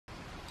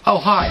Oh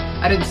hi,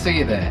 I didn't see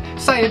you there.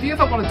 Say, have you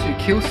ever wanted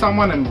to kill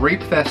someone and reap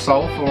their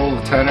soul for all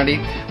eternity?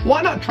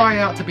 Why not try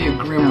out to be a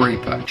Grim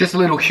Reaper? Just a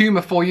little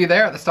humour for you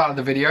there at the start of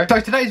the video. So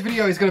today's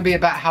video is going to be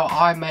about how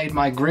I made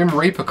my Grim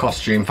Reaper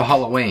costume for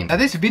Halloween. Now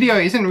this video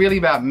isn't really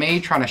about me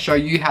trying to show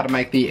you how to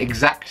make the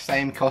exact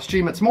same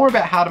costume. It's more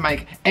about how to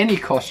make any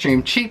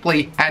costume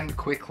cheaply and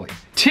quickly.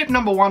 Tip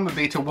number one would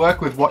be to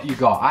work with what you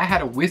got. I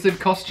had a wizard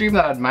costume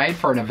that I'd made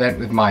for an event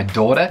with my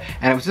daughter,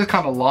 and it was just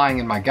kind of lying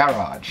in my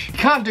garage. You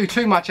can't do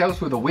too much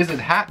else with a wizard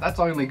hat, that's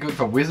only good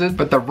for wizard,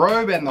 but the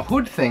robe and the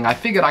hood thing, I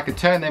figured I could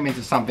turn them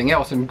into something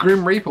else, and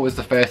Grim Reaper was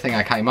the first thing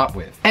I came up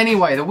with.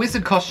 Anyway, the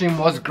wizard costume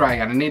was grey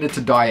and I needed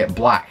to dye it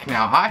black.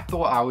 Now I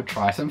thought I would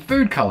try some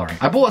food colouring.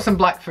 I bought some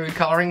black food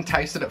colouring,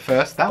 tasted it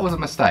first, that was a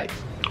mistake.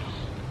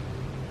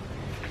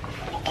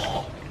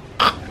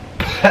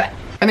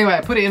 Anyway,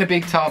 I put it in a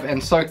big tub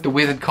and soaked the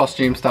wizard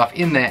costume stuff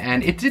in there,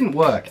 and it didn't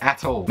work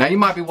at all. Now you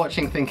might be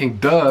watching thinking,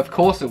 duh, of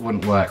course it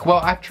wouldn't work. Well,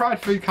 I've tried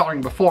food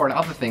coloring before and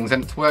other things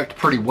and it's worked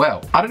pretty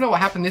well. I don't know what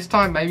happened this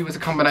time, maybe it was a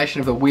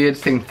combination of the weird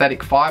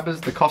synthetic fibers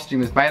the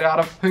costume is made out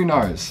of, who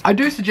knows. I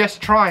do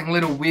suggest trying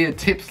little weird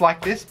tips like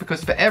this,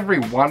 because for every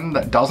one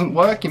that doesn't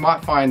work, you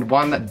might find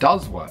one that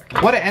does work.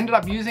 What I ended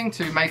up using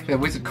to make the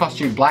wizard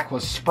costume black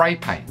was spray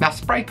paint. Now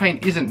spray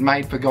paint isn't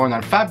made for going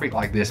on fabric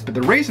like this, but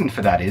the reason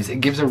for that is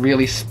it gives a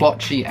really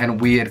splotchy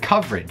and weird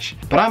coverage.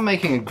 But I'm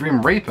making a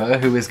Grim Reaper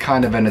who is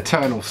kind of an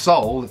eternal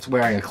soul that's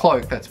wearing a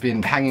cloak that's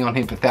been hanging on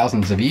him for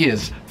thousands of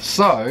years.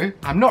 So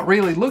I'm not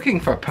really looking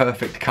for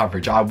perfect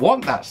coverage. I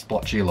want that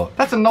splotchy look.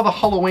 That's another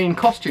Halloween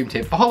costume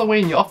tip. For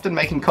Halloween, you're often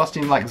making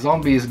costumes like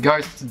zombies,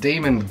 ghosts,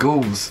 demons,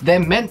 ghouls. They're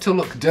meant to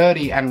look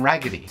dirty and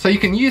raggedy. So you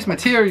can use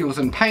materials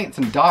and paints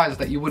and dyes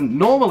that you wouldn't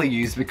normally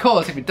use,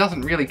 because if it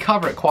doesn't really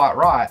cover it quite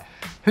right,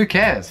 who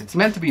cares? It's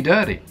meant to be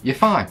dirty. You're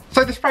fine.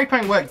 So the spray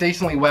paint worked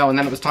decently well, and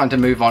then it was time to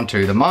move on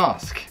to the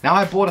mask. Now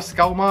I bought a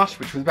skull mask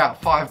which was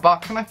about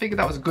 $5, and I figured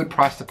that was a good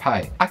price to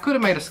pay. I could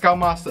have made a skull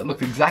mask that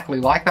looked exactly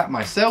like that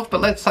myself,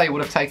 but let's say it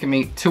would have taken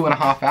me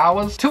 2.5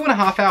 hours.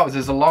 2.5 hours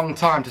is a long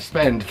time to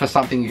spend for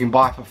something you can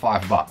buy for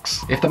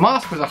 $5. If the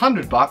mask was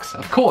 $100,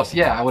 of course,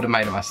 yeah, I would have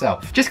made it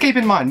myself. Just keep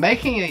in mind,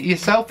 making it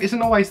yourself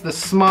isn't always the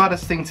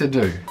smartest thing to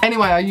do.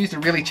 Anyway, I used a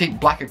really cheap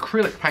black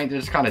acrylic paint to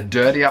just kind of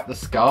dirty up the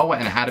skull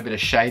and add a bit of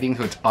shading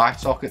to its eye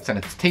sockets and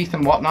its teeth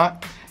and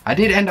whatnot. I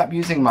did end up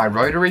using my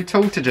rotary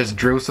tool to just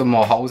drill some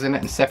more holes in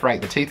it and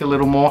separate the teeth a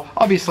little more.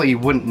 Obviously you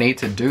wouldn't need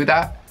to do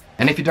that.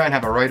 And if you don't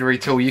have a rotary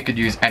tool, you could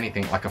use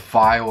anything like a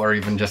file or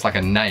even just like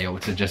a nail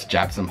to just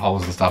jab some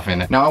holes and stuff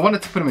in it. Now I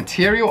wanted to put a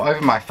material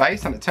over my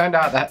face, and it turned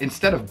out that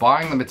instead of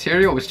buying the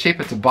material, it was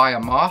cheaper to buy a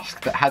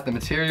mask that had the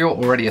material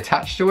already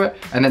attached to it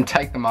and then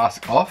take the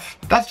mask off.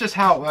 That's just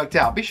how it worked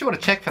out. Be sure to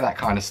check for that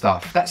kind of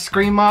stuff. That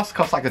screen mask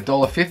cost like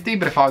 $1.50,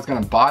 but if I was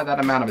gonna buy that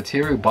amount of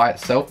material by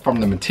itself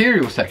from the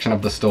material section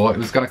of the store, it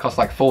was gonna cost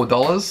like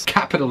 $4.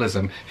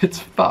 Capitalism, it's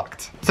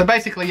fucked. So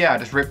basically, yeah, I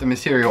just ripped the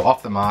material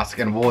off the mask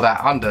and wore that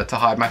under to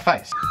hide my face.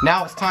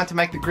 Now it's time to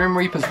make the Grim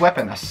Reaper's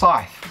weapon, a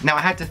scythe. Now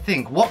I had to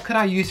think, what could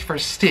I use for a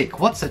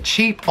stick? What's a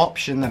cheap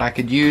option that I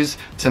could use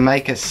to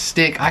make a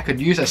stick? I could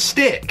use a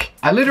stick.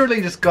 I literally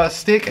just got a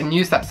stick and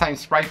used that same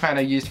spray paint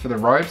I used for the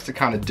robes to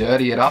kind of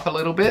dirty it up a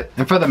little bit.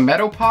 And for the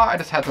metal part, I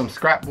just had some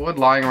scrap wood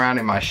lying around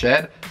in my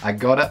shed. I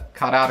got it,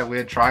 cut out a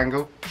weird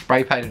triangle,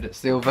 spray painted it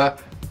silver,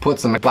 put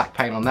some black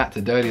paint on that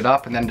to dirty it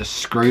up, and then just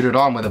screwed it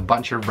on with a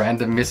bunch of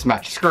random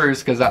mismatched screws,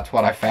 because that's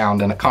what I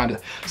found, and it kind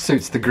of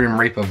suits the Grim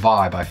Reaper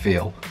vibe, I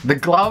feel. The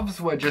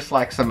gloves were just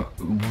like some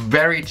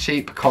very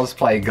cheap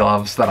cosplay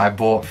gloves that I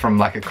bought from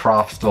like a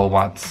craft store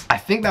once. I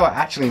think they were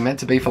actually meant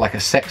to be for like a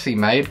sexy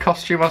maid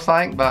costume or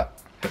something, but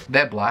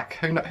they're black,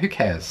 who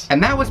cares?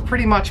 And that was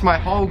pretty much my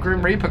whole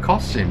Grim Reaper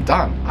costume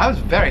done. I was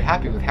very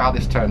happy with how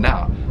this turned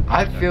out.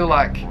 I feel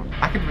like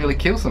I could really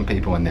kill some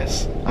people in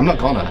this. I'm not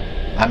gonna.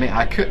 I mean,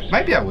 I could,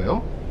 maybe I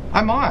will.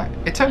 I might.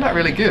 It turned out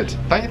really good.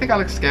 Don't you think I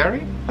look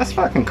scary? That's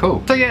fucking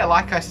cool. So yeah,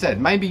 like I said,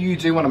 maybe you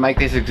do want to make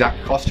this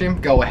exact costume,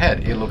 go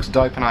ahead. It looks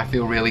dope and I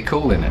feel really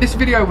cool in it. This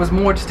video was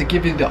more just to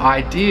give you the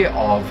idea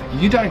of,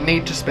 you don't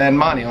need to spend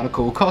money on a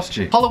cool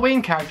costume.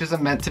 Halloween characters are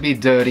meant to be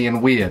dirty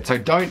and weird, so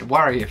don't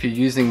worry if you're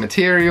using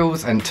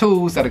materials and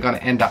tools that are going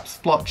to end up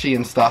splotchy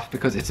and stuff,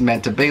 because it's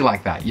meant to be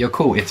like that. You're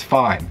cool, it's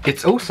fine.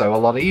 It's also a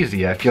lot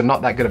easier if you're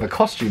not that good of a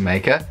costume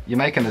maker. You're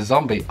making a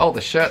zombie. Oh,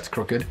 the shirt's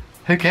crooked.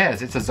 Who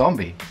cares? It's a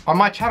zombie. On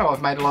my channel,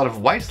 I've made a lot of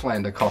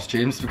Wastelander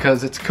costumes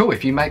because it's cool.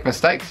 If you make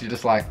mistakes, you're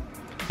just like,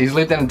 he's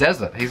lived in a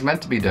desert. He's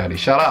meant to be dirty.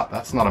 Shut up.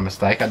 That's not a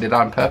mistake. I did it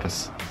on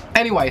purpose.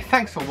 Anyway,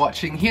 thanks for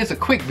watching. Here's a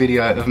quick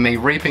video of me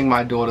reaping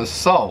my daughter's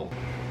soul.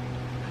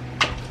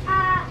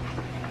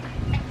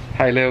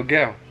 Hey, little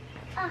girl.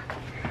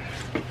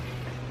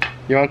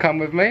 You want to come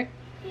with me?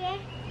 Yeah.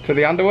 To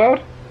the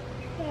underworld?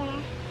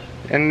 Yeah.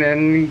 And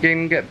then you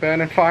can get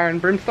burned in fire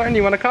and brimstone.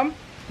 You want to come?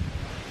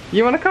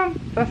 You want to come?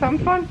 That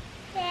sounds fun?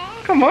 Yeah.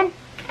 Come on.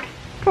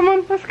 Come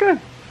on, let's go.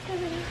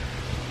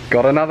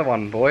 Got another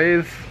one,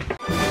 boys.